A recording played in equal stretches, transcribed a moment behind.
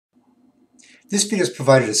This video is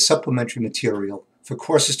provided as supplementary material for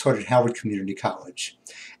courses taught at Howard Community College.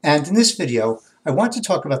 And in this video, I want to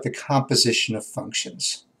talk about the composition of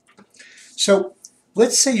functions. So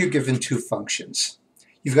let's say you're given two functions.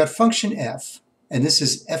 You've got function f, and this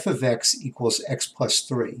is f of x equals x plus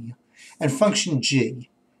 3, and function g,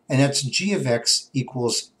 and that's g of x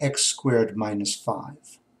equals x squared minus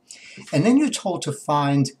 5. And then you're told to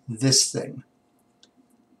find this thing.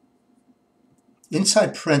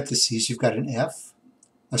 Inside parentheses, you've got an f,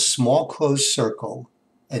 a small closed circle,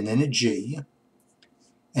 and then a g.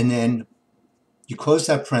 And then you close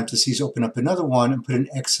that parentheses, open up another one, and put an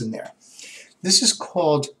x in there. This is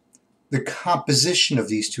called the composition of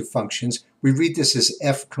these two functions. We read this as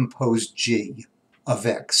f composed g of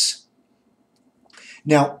x.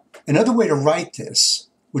 Now, another way to write this,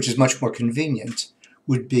 which is much more convenient,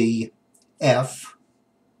 would be f,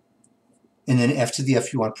 and then f to the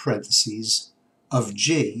f you want parentheses, of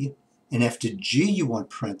g, and after g you want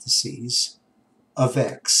parentheses, of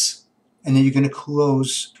x. And then you're going to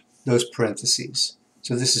close those parentheses.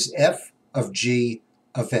 So this is f of g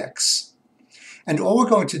of x. And all we're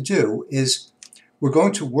going to do is we're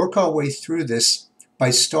going to work our way through this by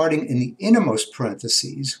starting in the innermost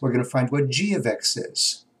parentheses. We're going to find what g of x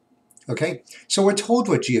is. Okay? So we're told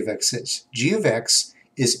what g of x is. G of x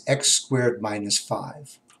is x squared minus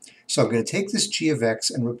 5. So I'm going to take this g of x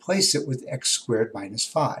and replace it with x squared minus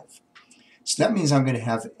 5. So that means I'm going to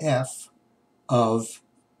have f of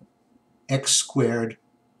x squared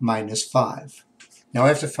minus 5. Now I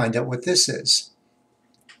have to find out what this is.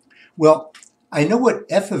 Well, I know what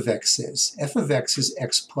f of x is. F of x is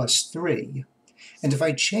x plus 3. And if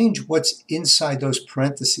I change what's inside those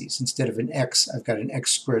parentheses, instead of an x, I've got an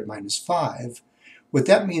x squared minus 5. What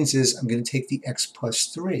that means is I'm going to take the x plus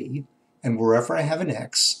 3, and wherever I have an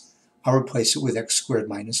x, I'll replace it with x squared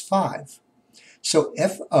minus 5. So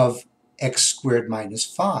f of x squared minus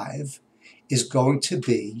 5 is going to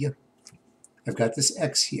be, I've got this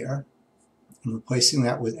x here, I'm replacing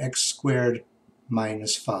that with x squared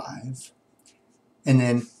minus 5, and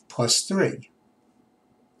then plus 3.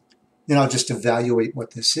 Then I'll just evaluate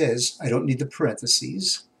what this is. I don't need the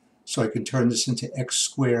parentheses, so I can turn this into x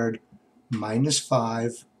squared minus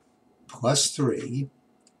 5 plus 3,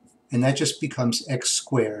 and that just becomes x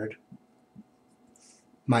squared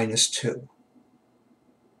minus 2.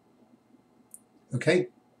 Okay?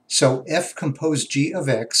 So f composed g of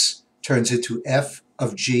x turns into f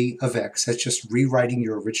of g of x. That's just rewriting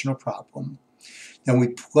your original problem. Then we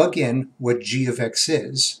plug in what g of x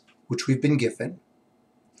is, which we've been given,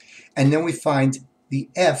 and then we find the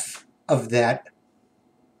f of that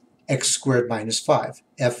x squared minus 5,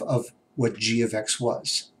 f of what g of x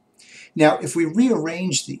was. Now, if we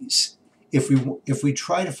rearrange these, if we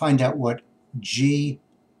try to find out what g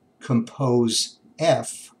compose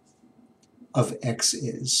f of x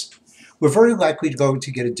is, we're very likely going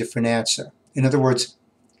to get a different answer. In other words,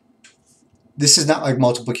 this is not like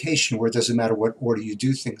multiplication where it doesn't matter what order you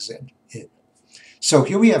do things in. So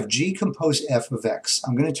here we have g compose f of x.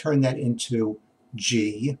 I'm going to turn that into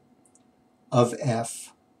g of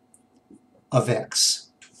f of x.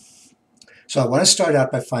 So I want to start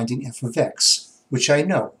out by finding f of x, which I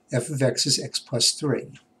know. F of x is x plus 3.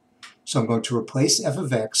 So I'm going to replace f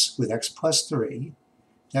of x with x plus 3.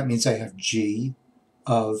 That means I have g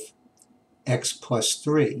of x plus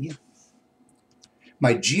 3.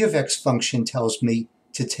 My g of x function tells me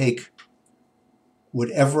to take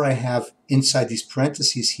whatever I have inside these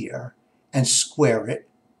parentheses here and square it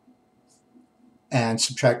and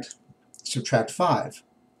subtract 5.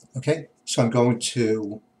 Okay? So I'm going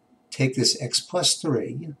to take this x plus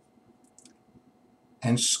 3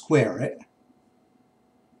 and square it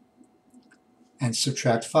and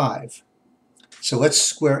subtract 5. So let's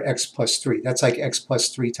square x plus 3. That's like x plus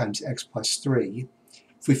 3 times x plus 3.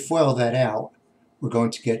 If we FOIL that out, we're going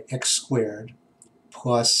to get x squared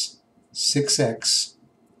plus 6x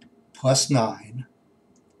plus 9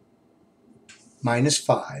 minus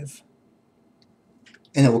 5.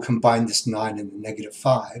 And then we'll combine this 9 and the negative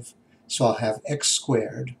 5. So I'll have x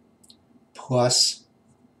squared plus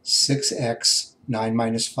 6x, 9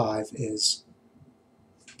 minus 5 is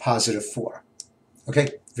positive 4. Okay,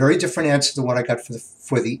 very different answer than what I got for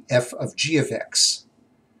the f of g of x.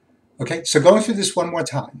 Okay, so going through this one more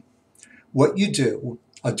time. What you do,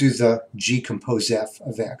 I'll do the g compose f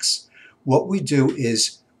of x. What we do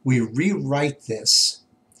is we rewrite this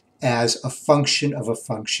as a function of a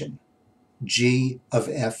function, g of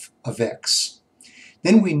f of x.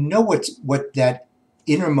 Then we know what that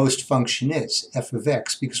innermost function is, f of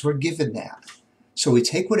x, because we're given that. So we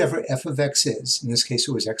take whatever f of x is, in this case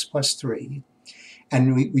it was x plus 3,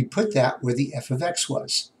 and we put that where the f of x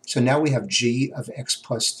was. So now we have g of x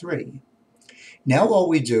plus 3. Now all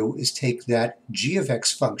we do is take that g of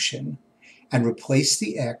x function and replace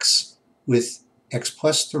the x with x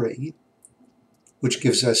plus 3, which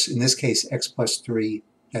gives us, in this case, x plus 3,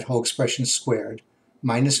 that whole expression squared,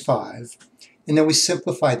 minus 5. And then we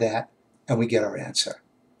simplify that and we get our answer.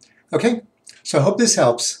 Okay, so I hope this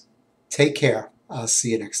helps. Take care. I'll see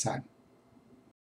you next time.